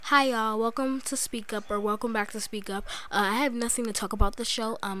Hi y'all, welcome to Speak Up or welcome back to Speak Up. I have nothing to talk about the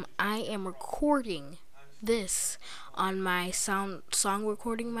show. I am recording this on my song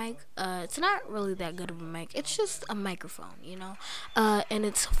recording mic. It's not really that good of a mic. It's just a microphone. And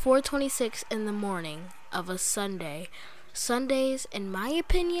it's 4:26 in the morning of a Sunday. Sundays, in my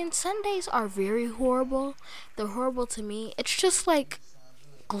opinion, Sundays are very horrible. They're horrible to me. It's just like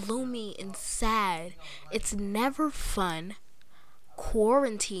gloomy and sad. It's never fun.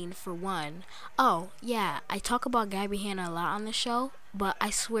 Quarantine for one. Oh yeah, I talk about Gabby Hanna a lot on the show, but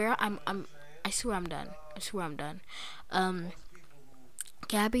I swear I'm done. I swear I'm done. Um,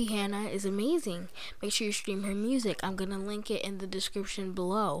 Gabby Hanna is amazing. Make sure you stream her music. I'm gonna link it in the description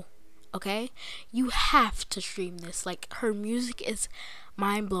below. Okay, you have to stream this. Like, her music is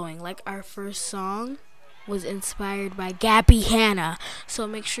mind blowing. Like, our first song was inspired by Gabby Hanna, so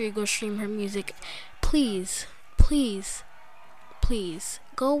make sure you go stream her music. Please, please, please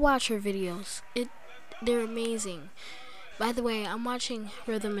go watch her videos. They're amazing. By the way, I'm watching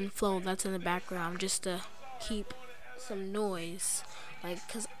Rhythm and Flow. That's in the background just to keep some noise, like,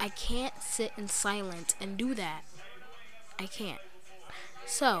 cause I can't sit in silence and do that. I can't.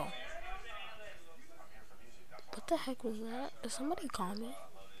 So, what the heck was that? Did somebody call me?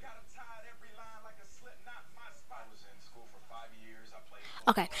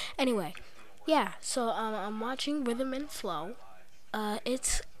 Okay. Anyway, yeah. So I'm watching Rhythm and Flow.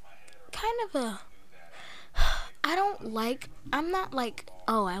 It's kind of a I'm not like,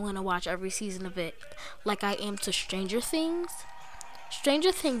 oh, I want to watch every season of it like I am to Stranger Things.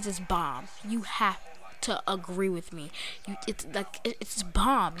 Stranger Things is bomb. You have to agree with me. It's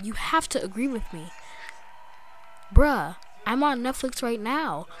bomb. You have to agree with me. Bruh, I'm on Netflix right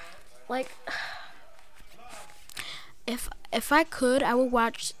now. Like, if I could, I would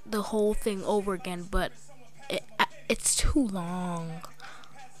watch the whole thing over again, but it's too long.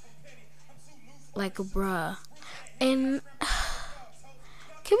 Like, bruh. And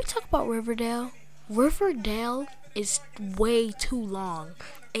can we talk about Riverdale? Riverdale is way too long.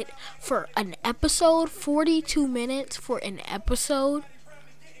 It for an episode, 42 minutes for an episode.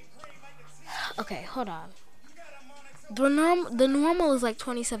 Okay, hold on. The normal is like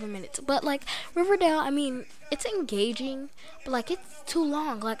 27 minutes, but like Riverdale, I mean, it's engaging, but like it's too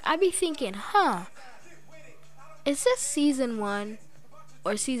long. Like, I be thinking, is this season 1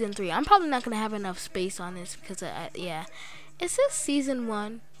 or season 3? I'm probably not gonna have enough space on this because yeah. Is this season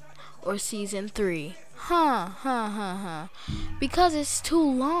 1 or season 3? Because it's too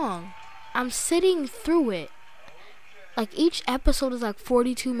long. I'm sitting through it. Like, each episode is like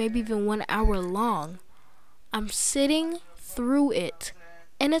 42, maybe even 1 hour long. I'm sitting through it.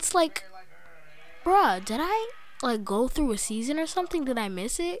 And it's like, bruh, did I like go through a season or something? Did I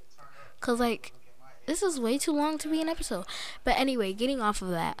miss it? Cause like, this is way too long to be an episode. But anyway, getting off of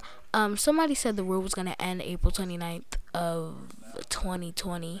that, somebody said the world was gonna end April 29th of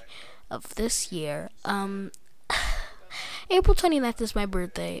 2020 of this year. April 29th is my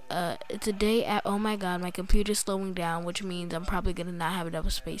birthday. It's a day at, oh my god, my computer's slowing down, which means I'm probably gonna not have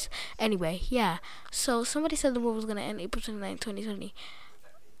enough space. Anyway, yeah. So somebody said the world was gonna end April 29th, 2020.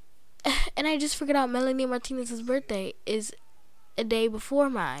 And I just figured out Melanie Martinez's birthday is a day before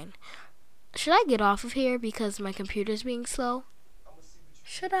mine. Should I get off of here because my computer's being slow?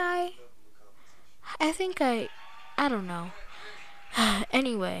 Should I? I don't know.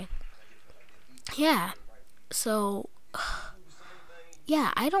 Anyway, yeah. So,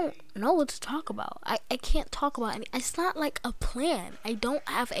 yeah, I don't know what to talk about. I can't talk about any. It's not like a plan. I don't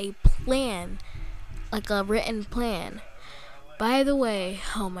have a plan, like a written plan. By the way,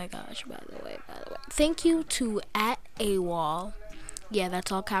 oh my gosh, by the way. Thank you to at AWOL. Yeah,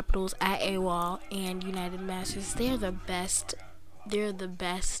 that's all capitals, at AWOL and United Masters. They're the best. They're the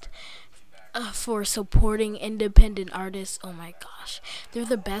best for supporting independent artists. Oh my gosh. They're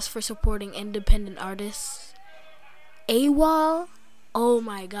the best for supporting independent artists. AWOL, oh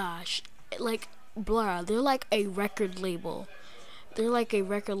my gosh. Like, blah, they're like a record label. They're like a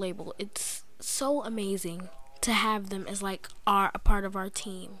record label. It's so amazing to have them as like a part of our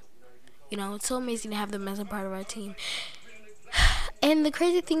team. You know, it's so amazing to have them as a part of our team. And the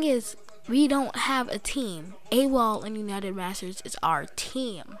crazy thing is, we don't have a team. AWOL and United Masters is our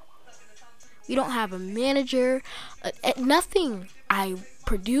team. We don't have a manager, nothing. I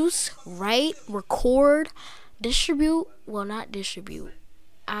produce, write, record, distribute. Well, not distribute.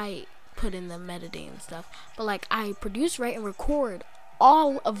 I put in the metadata and stuff. But like, I produce, write, and record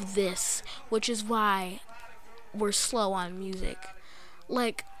all of this, which is why we're slow on music.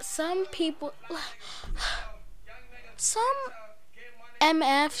 Like, some people, some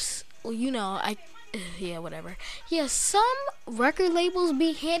MFs, well, Yeah, whatever. Yeah, some record labels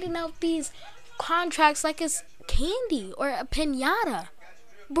be handing out these contracts like it's candy or a pinata.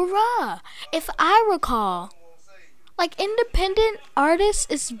 Bruh, if I recall, like independent artists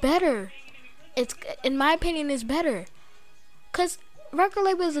is better. It's in my opinion is better. Cause record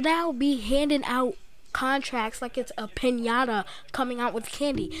labels now be handing out contracts like it's a pinata coming out with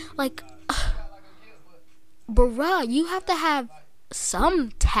candy. Like, bruh, you have to have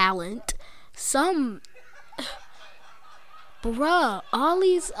some talent, some bruh. All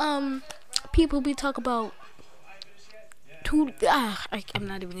these people be talk about. I'm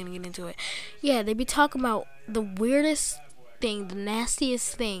not even gonna get into it. Yeah, they be talking about the weirdest thing, the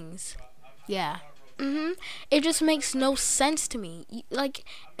nastiest things. Yeah. It just makes no sense to me. Like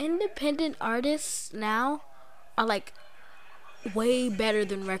independent artists now are like way better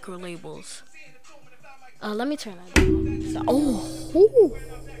than record labels. Let me turn that down. So,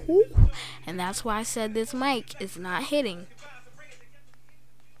 and that's why I said this mic is not hitting.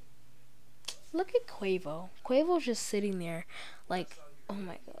 Look at Quavo. Quavo's just sitting there, like, oh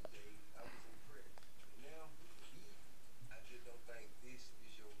my god.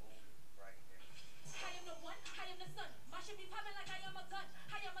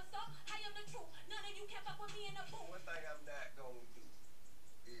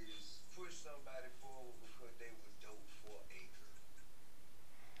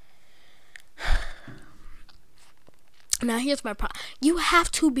 Now here's my problem. You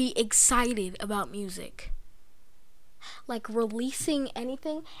have to be excited about music. Like releasing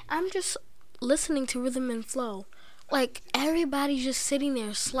anything. I'm just listening to rhythm and flow. Like everybody's just sitting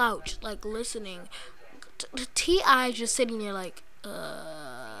there slouched, like listening. T.I. just sitting there like,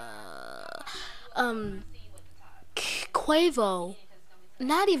 Quavo,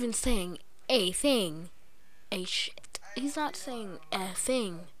 not even saying a thing, a shit. He's not saying a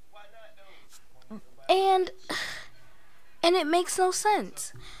thing, and it makes no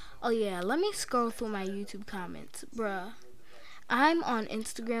sense. Oh yeah, let me scroll through my YouTube comments, bruh. I'm on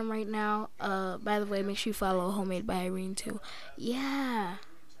Instagram right now. By the way, make sure you follow Homemade by Irene too. Yeah.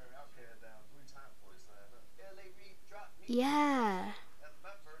 Yeah.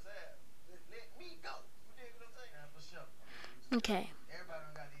 Okay.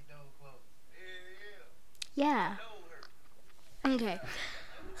 Yeah. Okay.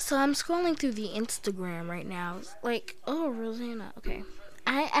 So I'm scrolling through the Instagram right now. Like, oh, Rosanna. Okay.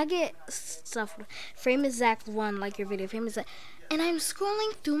 I get stuff. Famous Zach one, like your video. Famous Zach. And I'm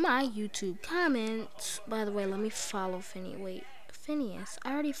scrolling through my YouTube comments. By the way, let me follow Phineas. Wait, Phineas.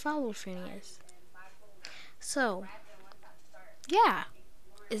 I already followed Phineas. So, yeah.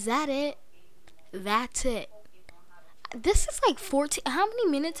 Is that it? That's it. This is like 14. How many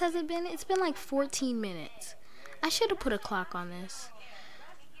minutes has it been? It's been like 14 minutes. I should have put a clock on this.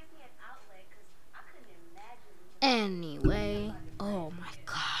 Anyway. Oh my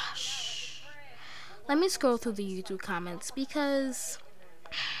gosh. Let me scroll through the YouTube comments because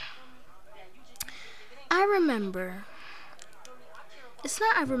I remember. It's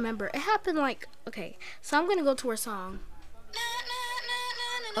not I remember. It happened like, okay. So I'm going to go to her song.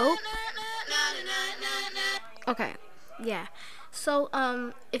 Oh. Okay. Yeah. So,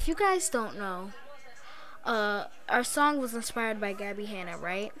 if you guys don't know, our song was inspired by Gabby Hanna,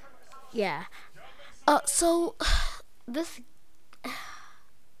 right? Yeah. So this,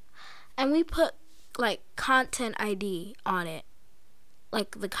 and we put like content ID on it,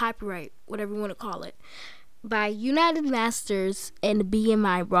 like the copyright, whatever you want to call it, by United Masters and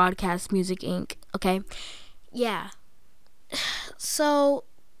BMI Broadcast Music Inc. Okay. Yeah. So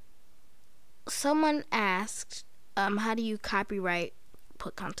someone asked, how do you copyright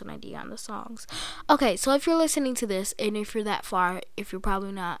put content ID on the songs? Okay, so if you're listening to this, and if you're that far, if you're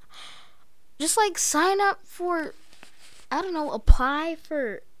probably not, just like sign up for, I don't know, apply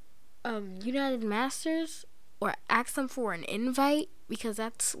for United Masters or ask them for an invite, because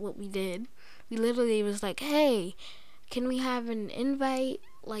that's what we did. We literally was like, hey, can we have an invite?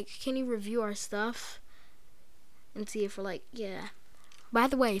 Like, can you review our stuff? And see if we're like, yeah. By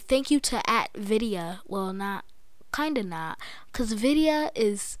the way, thank you to @Vidya. Well, not, kinda not, because Vidya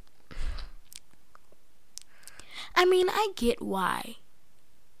is, I mean, I get why.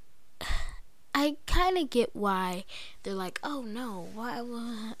 I kind of get why they're like, oh no, why,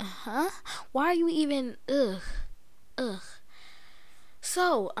 why are you even, ugh.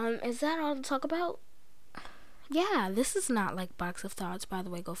 So, is that all to talk about? Yeah, this is not like Box of Thoughts. By the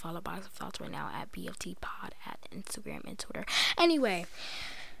way, go follow Box of Thoughts right now at BFT Pod at Instagram and Twitter. Anyway,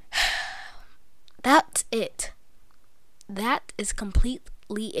 that's it. That is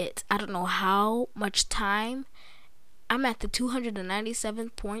completely it. I don't know how much time I'm at the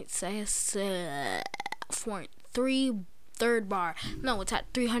 297.3 third bar. No, it's at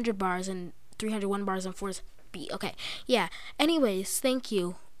 300 bars and 301 bars and 4 beat. Okay, yeah. Anyways, thank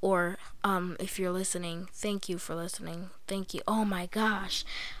you. Or if you're listening, thank you for listening. Thank you. Oh my gosh,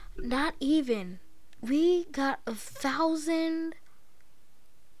 not even. We got 1,000.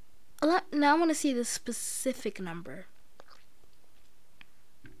 Now I want to see the specific number.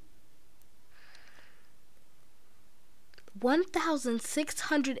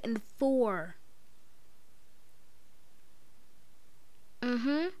 $1,604.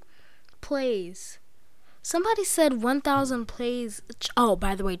 Plays. Somebody said 1,000 plays. Oh,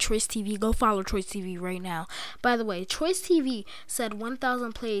 by the way, Choice TV, go follow Choice TV right now. By the way, Choice TV said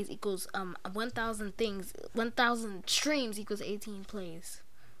 1,000 plays equals 1,000 things. 1,000 streams equals 18 plays.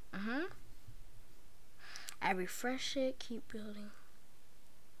 I refresh it, keep building.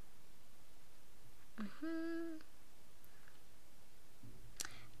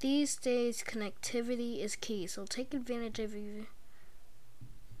 These days, connectivity is key, so take advantage of you.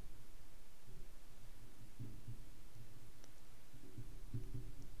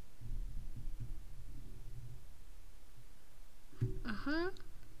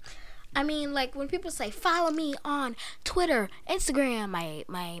 I mean, like when people say follow me on Twitter, Instagram, my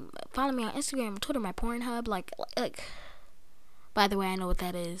follow me on Instagram, Twitter, my Pornhub, like. By the way, I know what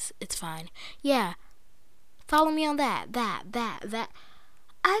that is. It's fine. Yeah, follow me on that.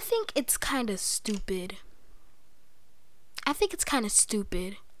 I think it's kind of stupid.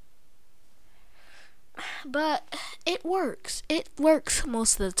 But it works. It works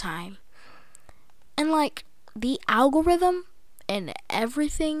most of the time. And like the algorithm and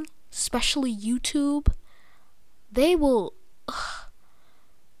everything, especially YouTube, they will.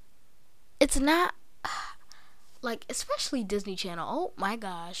 It's not like, especially Disney Channel. Oh my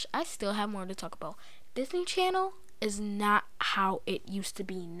gosh, I still have more to talk about. Disney Channel is not how it used to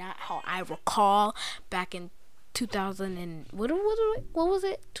be. Not how I recall back in 2000 and what was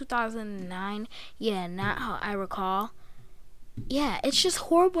it? 2009. Yeah, not how I recall. Yeah, it's just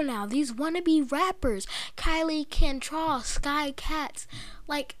horrible now. These wannabe rappers, Kylie Cantrell, Sky Cats,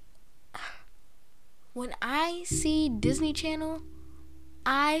 like, when I see Disney Channel,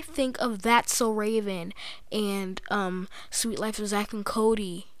 I think of That's So Raven and Sweet Life of Zack and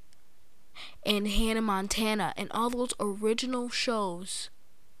Cody and Hannah Montana and all those original shows.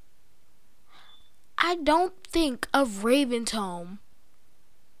 I don't think of Raven's Home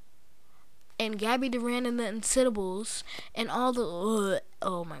and Gabby Duran and the Incitables and all the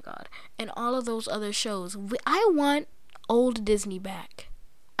oh my god, and all of those other shows. I want old Disney back.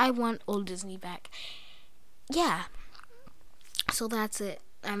 Yeah. So that's it.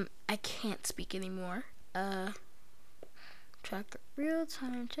 I can't speak anymore. Track real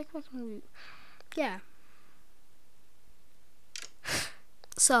time. Check my movie. Yeah.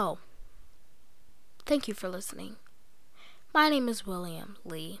 So, thank you for listening. My name is William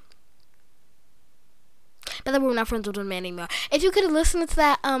Lee. By the way, we're not friends with a man anymore. If you could listen to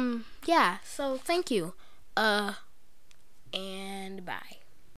that, yeah. So thank you. And bye.